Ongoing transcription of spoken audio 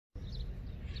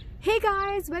Hey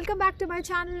guys, welcome back to my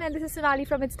channel, and this is Sonali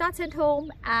from It Starts at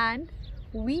Home, and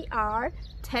we are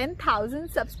 10,000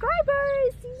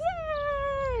 subscribers.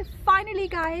 Yay! Finally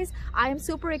guys, I am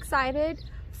super excited.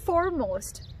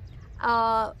 Foremost,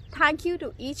 thank you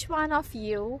to each one of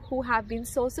you who have been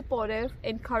so supportive,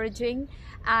 encouraging,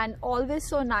 and always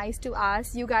so nice to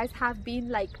us. You guys have been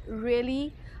like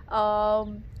really a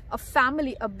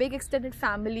family, a big extended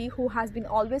family who has been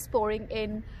always pouring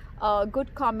in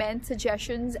good comments,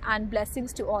 suggestions, and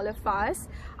blessings to all of us.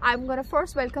 I'm gonna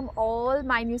first welcome all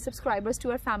my new subscribers to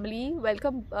our family.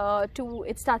 Welcome to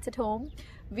It Starts at Home.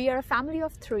 We are a family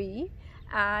of 3,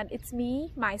 and it's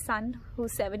me, my son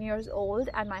who's 7 years old,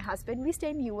 and my husband. We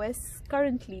stay in US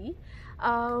currently.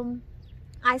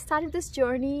 I started this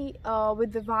journey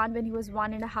with Vivan when he was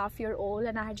 1.5 years old,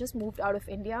 and I had just moved out of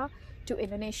India to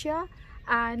Indonesia.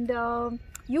 And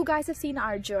you guys have seen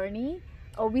our journey.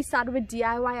 We started with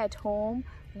DIY at home.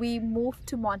 We moved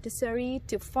to Montessori,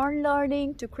 to fun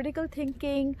learning, to critical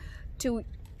thinking, to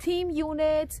theme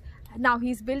units. Now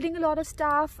he's building a lot of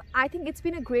stuff. I think it's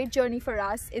been a great journey for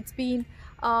us. It's been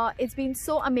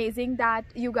so amazing that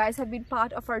you guys have been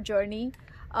part of our journey.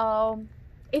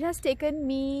 It has taken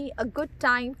me a good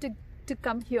time to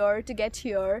come here, to get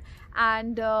here,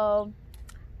 and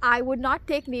I would not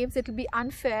take names, it'll be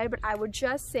unfair, but I would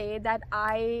just say that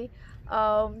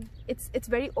it's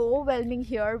very overwhelming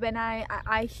here when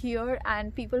I hear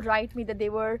and people write me that they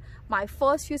were my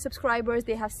first few subscribers.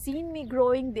 They have seen me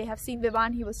growing, they have seen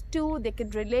Vivan, he was 2, they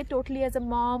can relate totally as a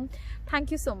mom.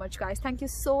 Thank you so much guys, thank you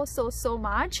so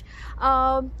much.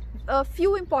 A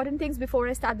few important things before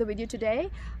I start the video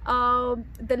today.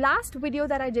 The last video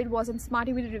that I did was on Smart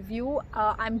TV review.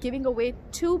 I'm giving away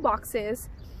 2 boxes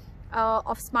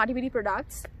of Smart TV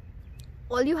products.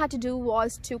 All you had to do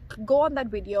was to go on that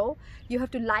video. You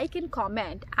have to like and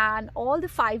comment, and all the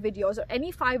 5 videos or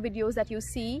any 5 videos that you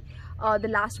see, the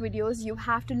last videos, you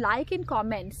have to like and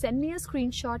comment, send me a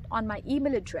screenshot on my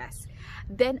email address.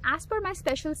 Then as per my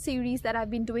special series that I've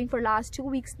been doing for last 2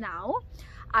 weeks now,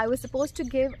 I was supposed to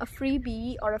give a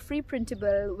freebie or a free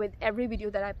printable with every video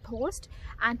that I post,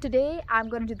 and today I'm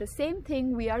going to do the same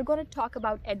thing. We are going to talk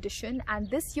about addition, and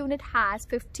this unit has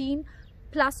 15+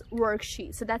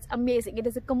 worksheets, so that's amazing. It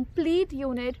is a complete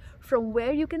unit from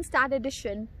where you can start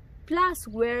addition plus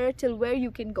where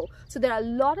you can go. So there are a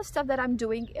lot of stuff that I'm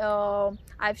doing.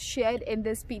 I've shared in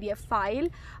this PDF file.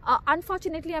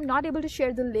 Unfortunately, I'm not able to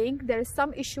share the link. There is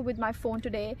some issue with my phone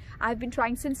today. I've been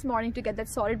trying since morning to get that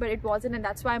sorted, but it wasn't, and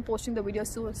that's why I'm posting the video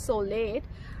so late.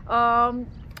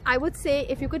 I would say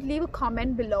if you could leave a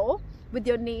comment below with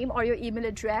your name or your email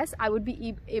address, I would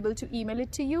be able to email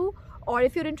it to you. Or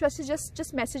if you're interested,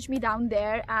 just message me down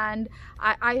there, and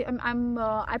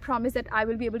I promise that I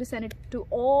will be able to send it to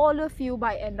all of you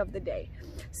by end of the day.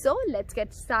 So let's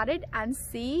get started and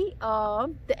see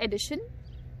the addition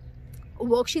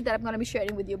worksheet that I'm going to be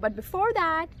sharing with you. But before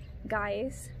that,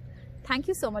 guys, thank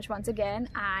you so much once again,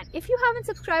 and if you haven't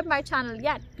subscribed my channel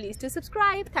yet, please do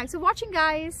subscribe. Thanks for watching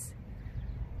guys.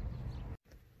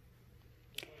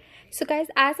 So guys,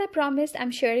 as I promised,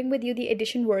 I'm sharing with you the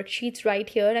addition worksheets right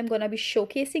here. I'm going to be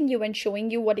showcasing you and showing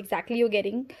you what exactly you're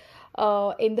getting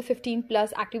in the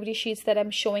 15+ activity sheets that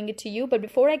I'm showing it to you. But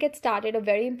before I get started, a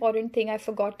very important thing I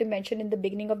forgot to mention in the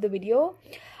beginning of the video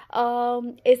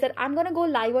is that I'm going to go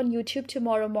live on YouTube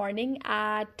tomorrow morning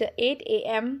at 8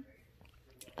 a.m.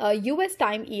 US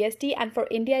time EST, and for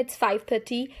India it's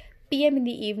 5:30 p.m. in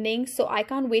the evening. So I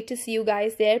can't wait to see you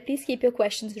guys there. Please keep your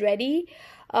questions ready.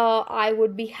 I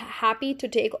would be happy to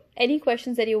take any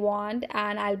questions that you want,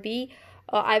 and I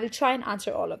will try and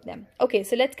answer all of them. Okay,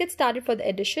 so let's get started for the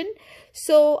addition.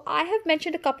 So I have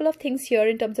mentioned a couple of things here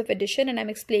in terms of addition, and I'm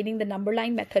explaining the number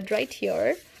line method right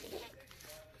here.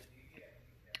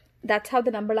 That's how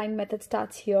the number line method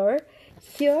starts here.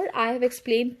 Here I have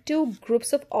explained 2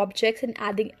 groups of objects and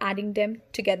adding them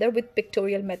together with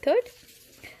pictorial method.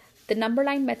 The number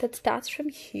line method starts from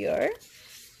here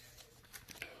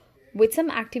with some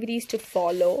activities to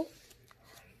follow,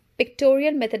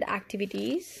 pictorial method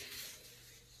activities,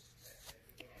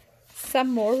 some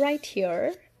more right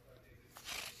here.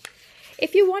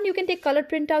 If you want, you can take colored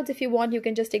printouts. If you want, you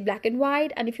can just take black and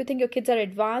white. And if you think your kids are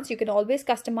advanced, you can always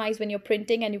customize when you're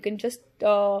printing, and you can just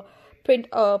print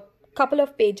a couple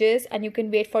of pages and you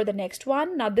can wait for the next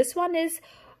one. Now this one is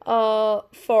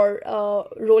for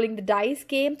rolling the dice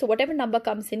game. So whatever number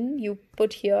comes in, you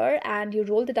put here and you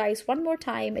roll the dice one more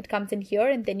time. It comes in here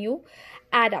and then you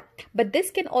add up. But this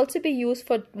can also be used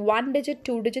for 1 digit,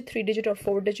 2 digit, 3 digit, or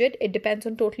 4 digit. It depends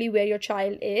on totally where your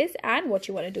child is and what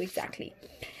you want to do exactly.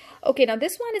 Okay, now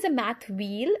this one is a math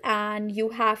wheel, and you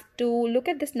have to look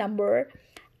at this number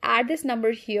add this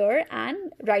number here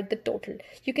and write the total.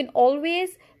 You can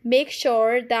always make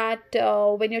sure that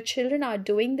when your children are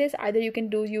doing this, either you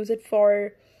can use it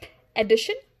for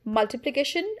addition,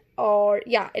 multiplication, or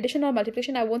addition or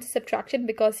multiplication. I won't say subtraction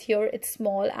because here it's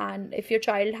small, and if your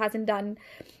child hasn't done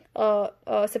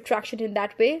subtraction in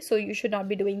that way, so you should not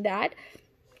be doing that.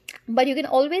 But you can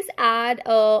always add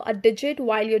a digit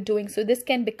while you're doing. So this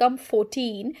can become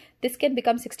 14, this can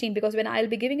become 16, because when I'll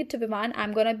be giving it to Viman,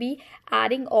 I'm gonna be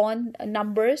adding on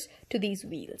numbers to these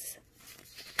wheels.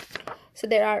 So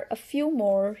there are a few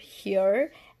more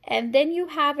here, and then you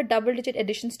have a double digit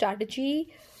addition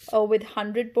strategy with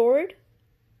 100 board,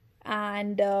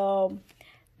 and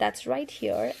that's right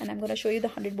here, and I'm going to show you the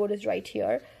 100 board is right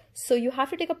here. So you have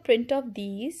to take a print of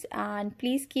these, and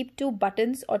please keep 2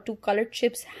 buttons or 2 colored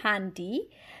chips handy.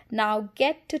 Now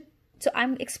so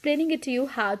I'm explaining it to you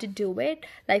how to do it.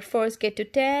 Like first get to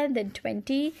 10, then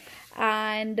 20,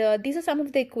 and these are some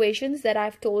of the equations that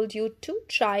I've told you to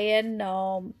try and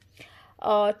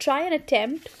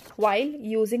attempt while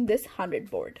using this 100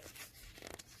 board.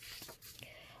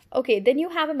 Okay, then you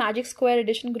have a magic square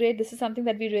addition grid. This is something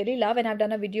that we really love, and I've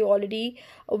done a video already,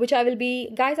 which I will be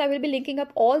linking up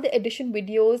all the addition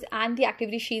videos and the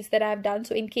activity sheets that I've done.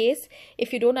 So in case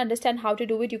if you don't understand how to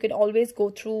do it, you can always go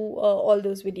through all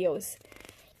those videos.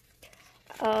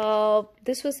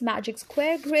 This was magic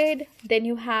square grid. Then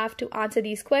you have to answer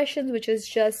these questions, which is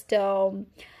just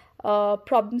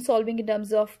problem solving in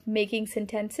terms of making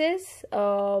sentences.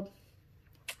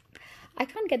 I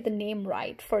can't get the name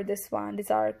right for this one. These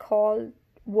are called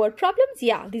word problems.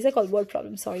 Yeah, these are called word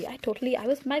problems. Sorry,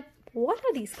 what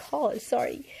are these called?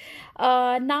 Sorry.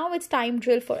 Now it's time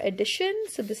drill for addition.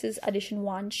 So this is addition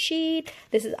 1 sheet.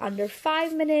 This is under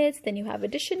 5 minutes. Then you have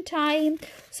addition time.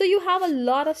 So you have a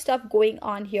lot of stuff going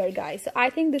on here, guys. So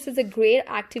I think this is a great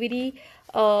activity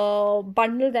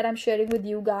bundle that I'm sharing with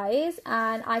you guys.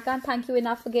 And I can't thank you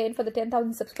enough again for the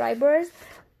 10,000 subscribers.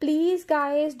 Please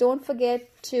guys, don't forget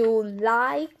to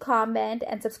like, comment,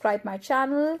 and subscribe my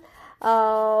channel.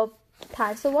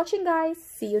 Thanks for watching, guys.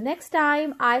 See you next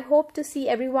time. I hope to see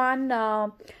everyone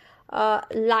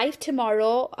live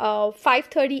tomorrow,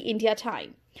 5:30 India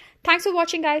time. Thanks for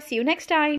watching, guys. See you next time.